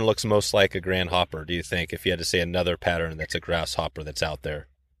what pattern looks most like a Grand Hopper? Do you think, if you had to say another pattern that's a grasshopper that's out there,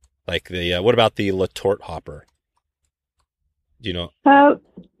 like what about the Letort Hopper? Do you know?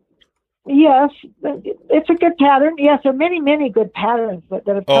 Yes, it's a good pattern. Yes, there are many good patterns that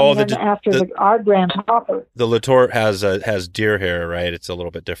have come in after our Grand Hopper. The Letort has deer hair, right? It's a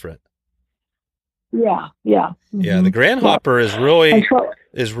little bit different. Yeah. Mm-hmm. Yeah, the Grand Hopper is really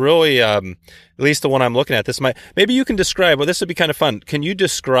at least the one I'm looking at. Maybe you can describe. Well, this would be kind of fun. Can you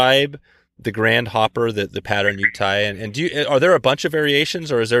describe the Grand Hopper, the pattern you tie, and are there a bunch of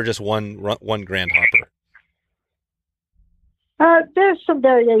variations, or is there just one Grand Hopper? There's some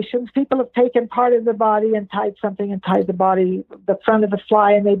variations. People have taken part of the body and tied something, and tied the front of the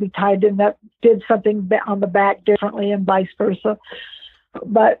fly, and maybe did something on the back differently, and vice versa.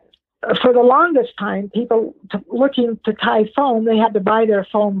 But for the longest time, people looking to tie foam, they had to buy their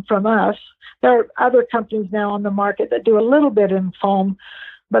foam from us. There are other companies now on the market that do a little bit in foam,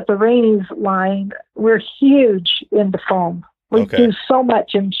 but the Rainey's line, we're huge into foam. We do so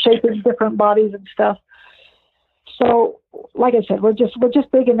much in shaping different bodies and stuff. So, like I said, we're just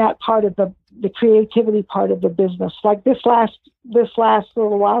big in that part of the creativity part of the business. Like this last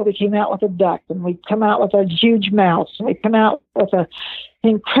little while, we came out with a duck, and we come out with a huge mouse, and we come out with an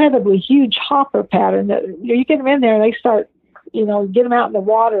incredibly huge hopper pattern that you get them in there, and they start, get them out in the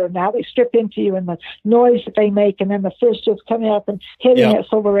water, and now they strip into you, and the noise that they make, and then the fish just coming up and hitting it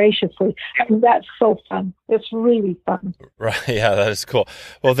so voraciously. I mean, that's so fun. It's really fun. Right. Yeah, that is cool.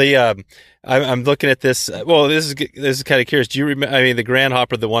 Well, I'm looking at this. Well, this is kind of curious. Do you remember? I mean, the Grand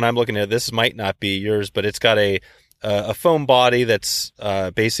Hopper, the one I'm looking at, this might not be yours, but it's got a foam body that's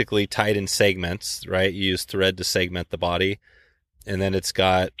basically tied in segments, right? You use thread to segment the body, and then it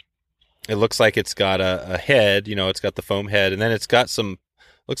looks like it's got a head. It's got the foam head, and then it's got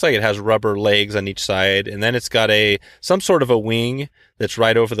looks like it has rubber legs on each side, and then it's got some sort of a wing that's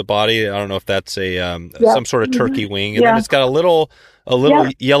right over the body. I don't know if that's some sort of turkey wing, and then it's got a little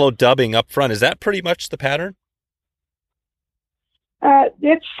yellow dubbing up front. Is that pretty much the pattern?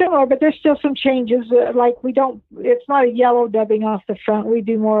 It's similar, but there's still some changes. It's not a yellow dubbing off the front. We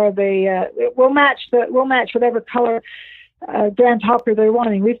do more of we'll match whatever color Grand Hopper they're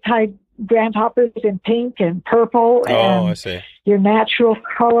wanting. We've tied Grand Hoppers in pink and purple, and I see. Your natural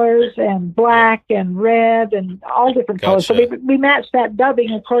colors, and black and red, and all different colors. So we match that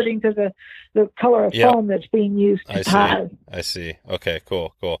dubbing according to the color of foam that's being used to tie. I see. Okay,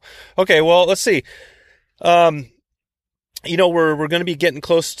 cool. Okay, well, let's see. We're going to be getting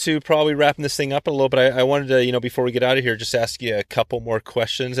close to probably wrapping this thing up a little, but I wanted to, before we get out of here, just ask you a couple more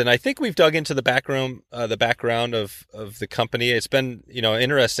questions. And I think we've dug into the background of the company. It's been,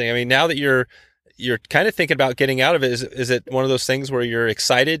 interesting. I mean, now that you're kind of thinking about getting out of it, is it one of those things where you're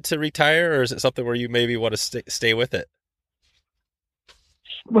excited to retire, or is it something where you maybe want to stay with it?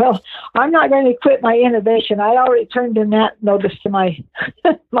 Well, I'm not going to quit my innovation. I already turned in that notice to my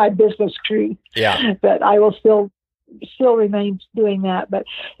my business crew. Yeah. But I will still remain doing that. But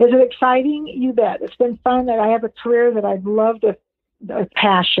is it exciting? You bet. It's been fun. That I have a career that I've loved, a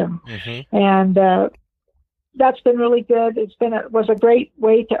passion, and that's been really good. It was a great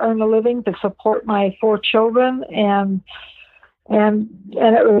way to earn a living, to support my 4 children, and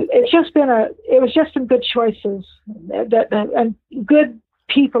it was just some good choices and good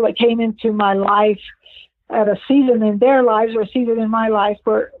people that came into my life at a season in their lives, or a season in my life,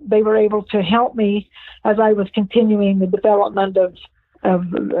 where they were able to help me as I was continuing the development of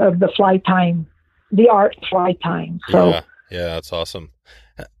the fly tying, the art fly tying. So yeah, that's awesome.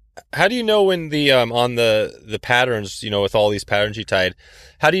 How do you know when on the patterns, with all these patterns you tied,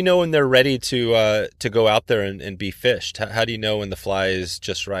 how do you know when they're ready to go out there and be fished? How do you know when the fly is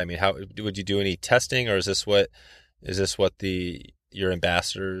just right? I mean, how would you do any testing, or is this what your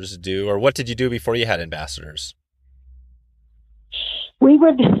ambassadors do, or what did you do before you had ambassadors? We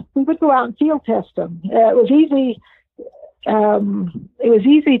would go out and field test them. It was easy. It was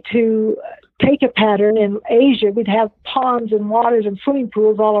easy to take a pattern in Asia. We'd have ponds and waters and swimming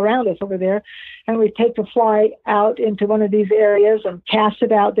pools all around us over there, and we'd take the fly out into one of these areas and cast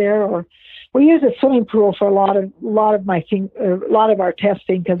it out there. Or we used a swimming pool for a lot of our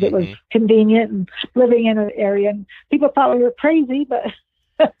testing, because it was convenient and living in an area. And people thought we were crazy, but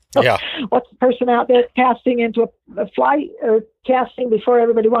Yeah. What's the person out there casting into a fly or casting before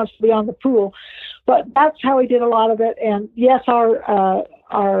everybody wants to be on the pool? But that's how we did a lot of it. And yes, you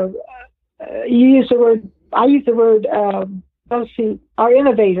use the word, I use the word, our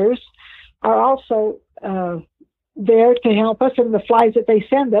innovators are also there to help us, and the flies that they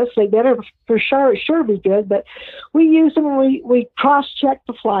send us, they better for sure be good, but we use them and we cross-check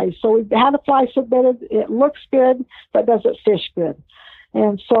the flies. So we had a fly submitted, it looks good, but does it fish good?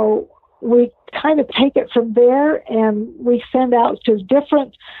 And so we kind of take it from there, and we send out to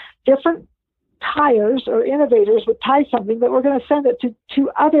different tiers or innovators would tie something, but we're going to send it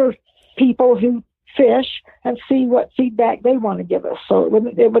to other people who fish and see what feedback they want to give us. So it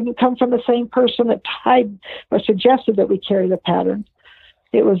wouldn't come from the same person that tied or suggested that we carry the pattern.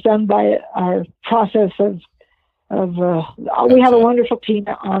 It was done by our process of we have a wonderful team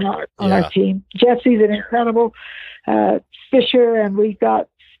on our team. Jesse's an incredible fisher, and we've got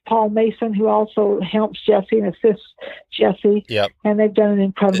Paul Mason, who also helps Jesse and assists Jesse. Yep. And they've done an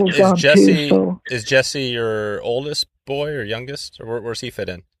incredible job too. So. Is Jesse your oldest boy or youngest, or where's he fit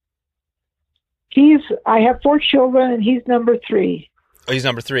in? I have 4 children, and he's number 3. Oh, he's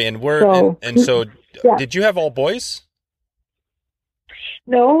number 3. And so yeah. Did you have all boys?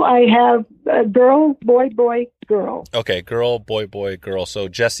 No, I have a girl, boy, girl. Okay, girl, boy, girl. So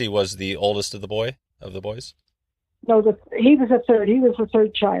Jesse was the oldest of the boys? No, he was a third. He was the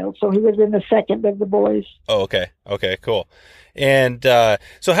third child, so he was in the second of the boys. Oh, okay. Okay, cool. And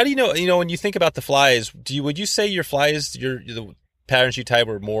so how do you know, when you think about the flies, would you say your flies, the patterns you tied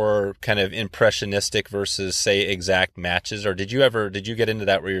were more kind of impressionistic versus, say, exact matches? Or did you get into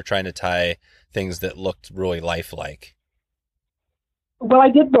that where you're trying to tie things that looked really lifelike? Well, I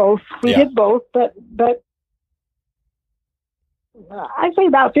did both. We did both, but I say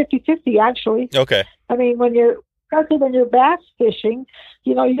about 50-50 actually. Okay. I mean, especially when you're bass fishing,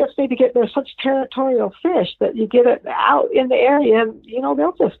 you just need to there's such territorial fish that you get it out in the area, and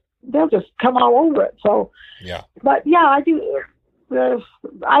they'll just come all over it. So yeah. But yeah, I do.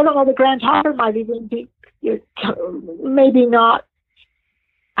 I don't know. The Grand Hopper might even be maybe not.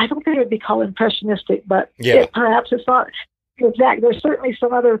 I don't think it would be called impressionistic, but perhaps it's not exact. There's certainly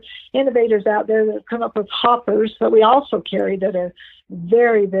some other innovators out there that have come up with hoppers that we also carry that are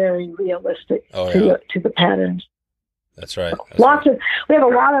very, very realistic to the patterns. That's right. We have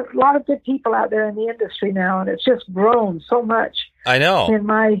a lot of good people out there in the industry now, and it's just grown so much. I know.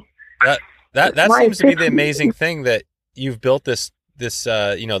 That seems to be the amazing thing, that you've built this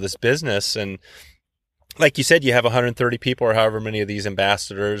business, and like you said, you have 130 people or however many of these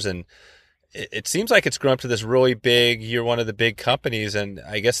ambassadors, and it seems like it's grown up to this really big, you're one of the big companies, and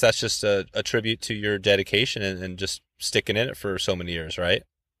I guess that's just a tribute to your dedication and just sticking in it for so many years, right?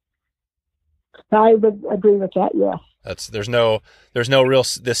 I would agree with that, yeah. There's no real,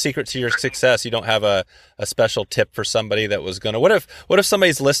 the secret to your success. You don't have a special tip for somebody that was gonna, what if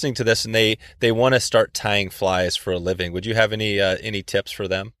somebody's listening to this and they want to start tying flies for a living? Would you have any tips for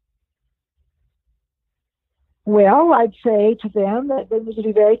them? Well, I'd say to them that they need to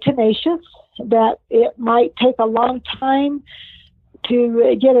be very tenacious, that it might take a long time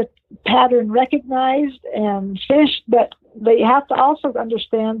to get a pattern recognized and fished, but they have to also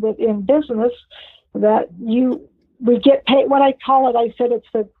understand that in business that we get paid, what I call it, I said it's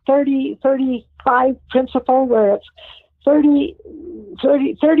the 30-35 principle, where it's 30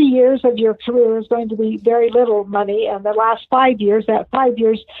 years of your career is going to be very little money, and the last 5 years, that 5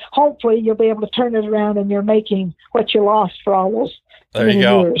 years, hopefully you'll be able to turn it around and you're making what you lost for all those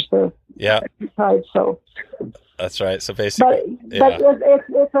years. So, so that's right. So basically, but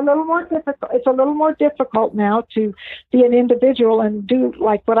it's a little more difficult. It's a little more difficult now to be an individual and do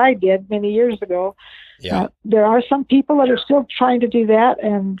like what I did many years ago. Yeah. There are some people that are still trying to do that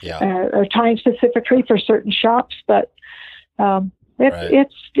and are tying specifically for certain shops, but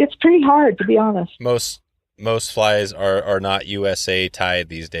it's pretty hard, to be honest. Most flies are not USA tied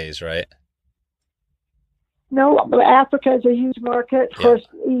these days, right? No, Africa is a huge market. Of course,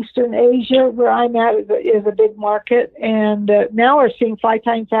 Eastern Asia, where I'm at, is a big market. And now we're seeing fly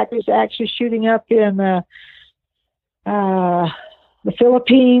tying factories actually shooting up in the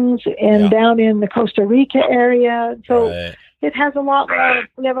Philippines and down in the Costa Rica area. So it has a lot more.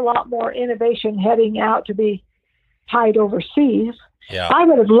 We have a lot more innovation heading out to be tied overseas. Yeah. I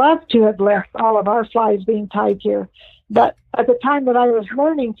would have loved to have left all of our flies being tied here, but at the time that I was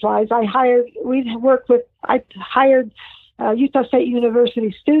learning flies, I hired Utah State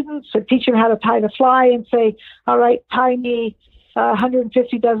University students to teach them how to tie the fly and say, all right, tie me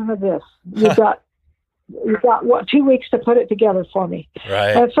 150 dozen of this. You've got you've got 2 weeks to put it together for me.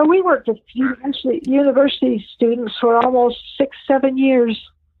 Right. And so we worked with university students for almost 6-7 years.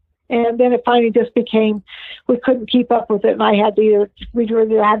 And then it finally just became, we couldn't keep up with it. And I had to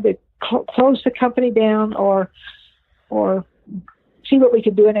either had to close the company down or see what we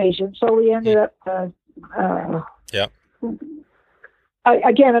could do in Asia. So we ended up,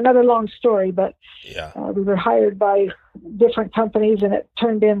 again, another long story, but we were hired by different companies, and it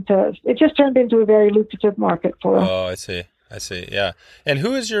just turned into a very lucrative market for us. Oh, I see. Yeah. And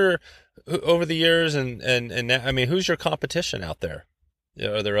who is over the years and now, I mean, who's your competition out there?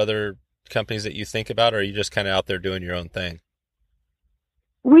 Are there other companies that you think about, or are you just kind of out there doing your own thing?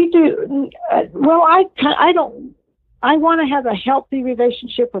 We do. Well, I want to have a healthy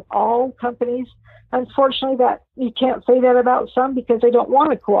relationship with all companies. Unfortunately, that you can't say that about some because they don't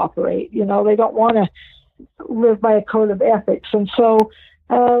want to cooperate. They don't want to live by a code of ethics. And so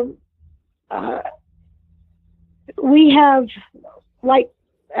we have, like,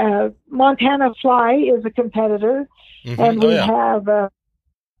 Montana Fly is a competitor, and we have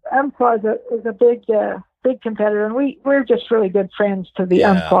Umpqua is a big competitor, and we're just really good friends to the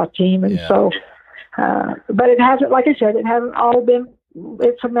Umpqua team. And so, but it hasn't, like I said, it hasn't all been.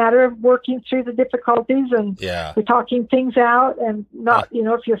 It's a matter of working through the difficulties and we're talking things out, and not,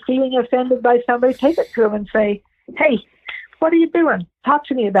 if you're feeling offended by somebody, take it to them and say, "Hey, what are you doing? Talk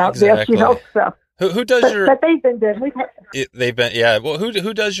to me about this." Stuff. Who does but they've been good. They've been, Well,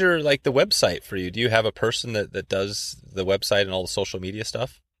 who does your, like, the website for you? Do you have a person that does the website and all the social media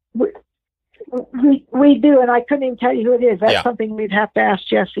stuff? We do, and I couldn't even tell you who it is. That's something we'd have to ask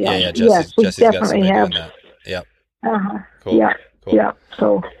Jesse. Yeah, yes, we definitely have. Yep. Cool. Yeah. Cool. Yeah.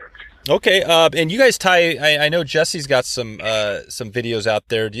 So. Okay. And you guys I know Jesse's got some videos out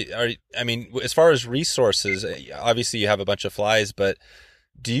there. As far as resources, obviously you have a bunch of flies, but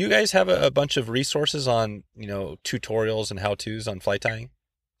do you guys have a bunch of resources on, tutorials and how-tos on fly tying?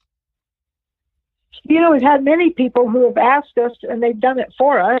 We've had many people who have asked us, and they've done it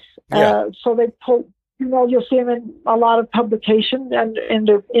for us. So they pull, you'll see them in a lot of publications and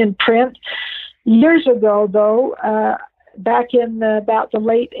in print. Years ago, though, back in about the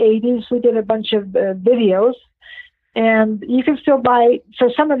late 80s, we did a bunch of videos, and you can still buy, for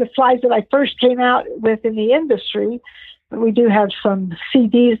some of the flies that I first came out with in the industry, we do have some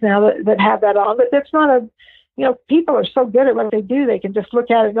CDs now that have that on, but that's not people are so good at what they do, they can just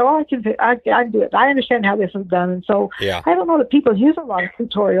look at it and go, I can do it. I understand how this is done. And so I don't know that people use a lot of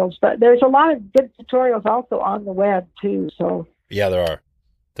tutorials, but there's a lot of good tutorials also on the web too. So there are.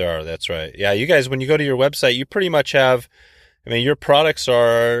 That's right. Yeah. You guys, when you go to your website, you pretty much have, your products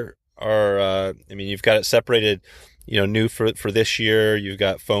are, you've got it separated, new for this year. You've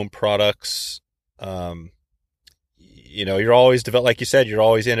got foam products. You're always like you said, you're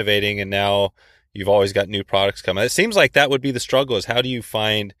always innovating, and now you've always got new products coming. It seems like that would be the struggle, is how do you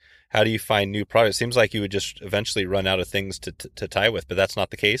find new products? It seems like you would just eventually run out of things to tie with, but that's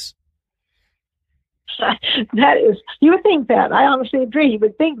not the case. You would think that. I honestly agree. You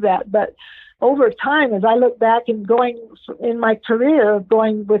would think that, but over time, as I look back and going in my career,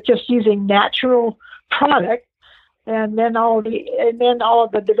 going with just using natural product, and then all of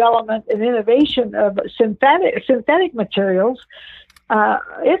the development and innovation of synthetic materials,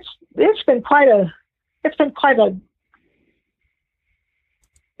 it's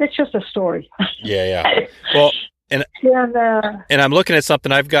just a story. Yeah. Well, and I'm looking at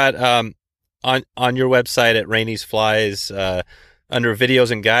something I've got on your website at Rainey's Flies, under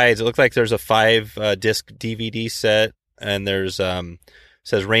videos and guides. It looks like there's a 5-disc DVD set, and there's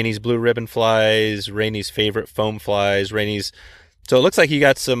says Rainey's Blue Ribbon Flies, Rainey's Favorite Foam Flies, Rainey's. So it looks like you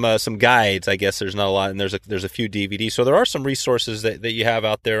got some guides. I guess there's not a lot, and there's a few DVDs. So there are some resources that you have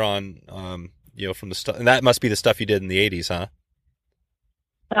out there on, from the stuff, and that must be the stuff you did in the 80s, huh?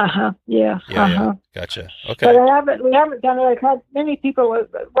 Yeah. Yeah. Gotcha. Okay. But we haven't done it. I've had many people.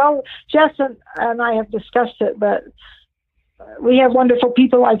 Well, Jess and I have discussed it, but we have wonderful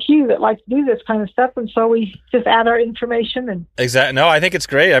people like you that like to do this kind of stuff, and so we just add our information. And exactly. No, I think it's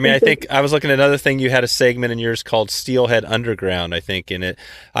great. I think I was looking at another thing. You had a segment in yours called Steelhead Underground, I think, in it.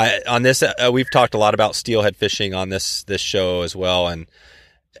 On this, we've talked a lot about steelhead fishing on this show as well, and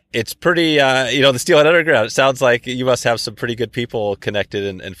it's pretty, the Steelhead Underground. It sounds like you must have some pretty good people connected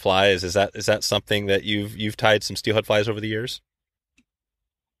in flies. Is that something that you've tied some steelhead flies over the years?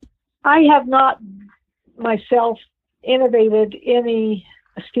 I have not myself innovated any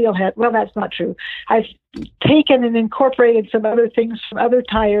steelhead. Well, that's not true. I've taken and incorporated some other things from other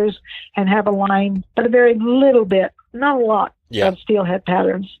tires and have a line, but a very little bit, not a lot of steelhead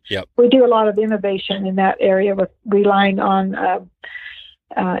patterns. Yep. We do a lot of innovation in that area with relying on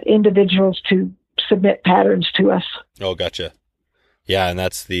individuals to submit patterns to us. Oh, gotcha. Yeah, and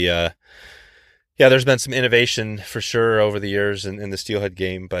that's the there's been some innovation for sure over the years in the steelhead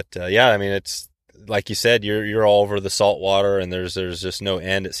game, but I mean, it's like you said, you're all over the salt water, and there's just no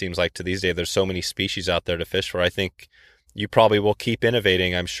end. It seems like to these days, there's so many species out there to fish for. I think you probably will keep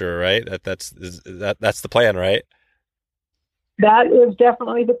innovating, I'm sure, right? That's the plan, right? That is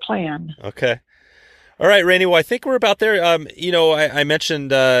definitely the plan. Okay. All right, Rainey. Well, I think we're about there. I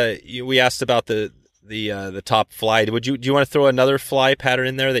mentioned we asked about the top fly. Do you want to throw another fly pattern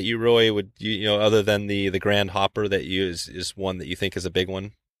in there that you really would, other than the Grand Hopper that you is one that you think is a big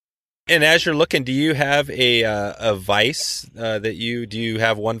one? And as you're looking, do you have a vise do you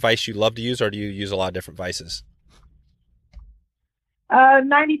have one vise you love to use, or do you use a lot of different vices?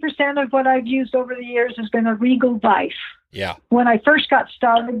 90% of what I've used over the years has been a Regal vise. Yeah. When I first got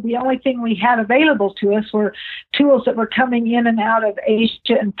started, the only thing we had available to us were tools that were coming in and out of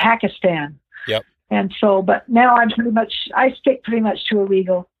Asia and Pakistan. Yep. And so, but now I stick pretty much to a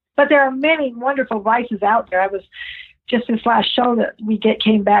Regal. But there are many wonderful vices out there. I was just this last show that we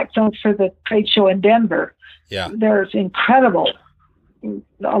came back from for the trade show in Denver. Yeah. There's incredible,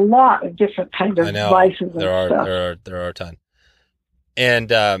 a lot of different kinds of vices. There are a ton.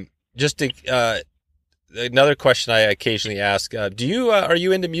 And another question I occasionally ask: are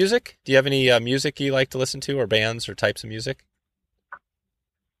you into music? Do you have any music you like to listen to, or bands or types of music?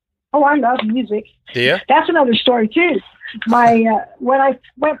 Oh, I love music. Do you? That's another story too. When I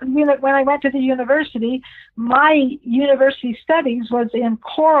went to the university, my university studies was in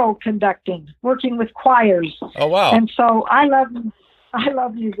choral conducting, working with choirs. Oh wow! And so I love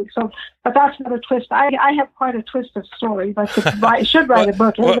music. So, but that's another twist. I have quite a twist of stories. I should write a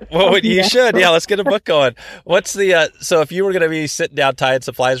book. Well, you should. Yeah, let's get a book going. What's the so if you were going to be sitting down tying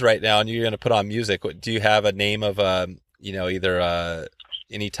supplies right now and you're going to put on music, do you have a name of either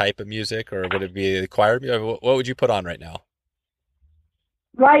any type of music, or would it be the choir? What would you put on right now?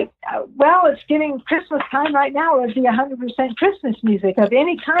 Right. Well, it's getting Christmas time right now. It would be 100% Christmas music of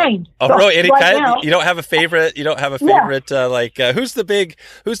any kind. Oh, so really? Any right kind? Now, you don't have a favorite? You don't have a favorite? Yeah. Who's the big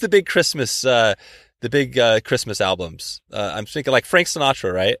Christmas? The big Christmas albums. I'm thinking like Frank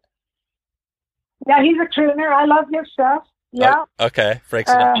Sinatra, right? Yeah, he's a crooner. I love his stuff. Yeah. Oh, okay, Frank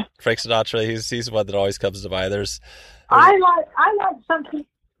Sinatra. He's one that always comes to mind. I like something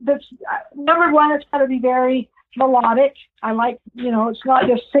that's number one. It's got to be very melodic. I like, it's not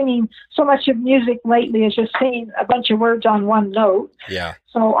just singing. So much of music lately is just singing a bunch of words on one note. Yeah.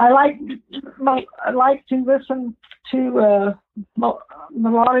 So I like to listen to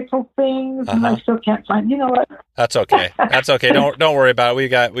melodical things, and I still can't find. You know what? That's okay. That's okay. Don't worry about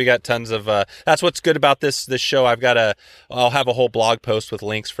it. We got tons of. That's what's good about this show. I'll have a whole blog post with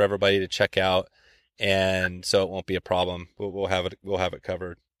links for everybody to check out, and so it won't be a problem. We'll have it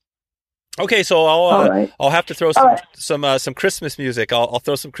covered. Okay, so I'll have to throw some Christmas music. I'll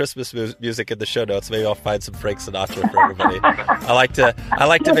throw some Christmas music in the show notes. Maybe I'll find some Frank Sinatra for everybody. I like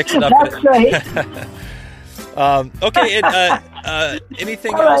to mix it up. That's right. Okay, and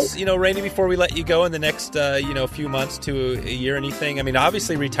anything else, Rainey, before we let you go in the next few months to a year? Anything? I mean,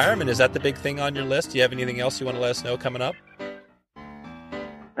 obviously retirement, is that the big thing on your list? Do you have anything else you want to let us know coming up?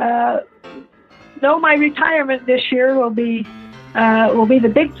 No, my retirement this year will be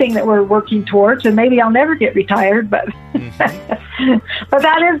the big thing that we're working towards, and maybe I'll never get retired, but but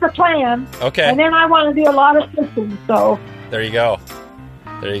that is the plan. Okay. And then I want to do a lot of fishing. So there you go.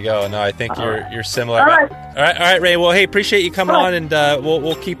 No, I think you're similar. All right, Ray. Well, hey, appreciate you coming on, and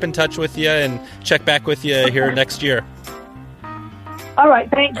we'll keep in touch with you and check back with you here next year. All right,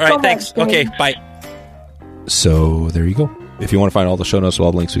 thanks. All right, thanks. Much, okay, bye. So there you go. If you want to find all the show notes with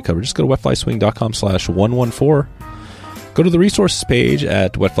all the links we covered, just go to wetflyswing.com/114. Go to the resources page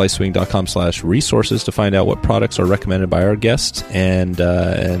at wetflyswing.com/resources to find out what products are recommended by our guests and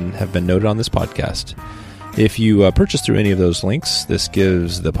have been noted on this podcast. If you purchase through any of those links, this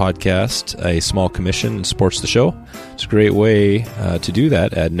gives the podcast a small commission and supports the show. It's a great way to do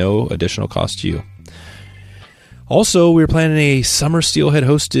that at no additional cost to you. Also, we're planning a summer steelhead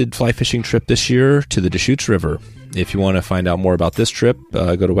hosted fly fishing trip this year to the Deschutes River. If you want to find out more about this trip,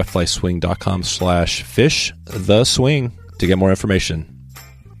 go to wetflyswing.com/fishtheswing to get more information.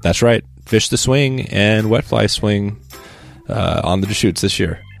 That's right, fish the swing and wet fly swing on the Deschutes this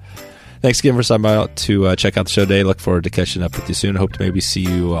year. Thanks again for stopping out to check out the show today. Look forward to catching up with you soon. Hope to maybe see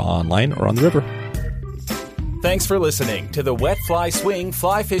you online or on the river. Thanks for listening to the Wet Fly Swing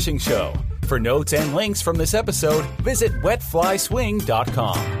Fly Fishing Show. For notes and links from this episode, visit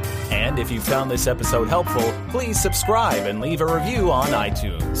wetflyswing.com. And if you found this episode helpful, please subscribe and leave a review on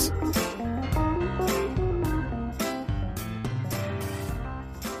iTunes.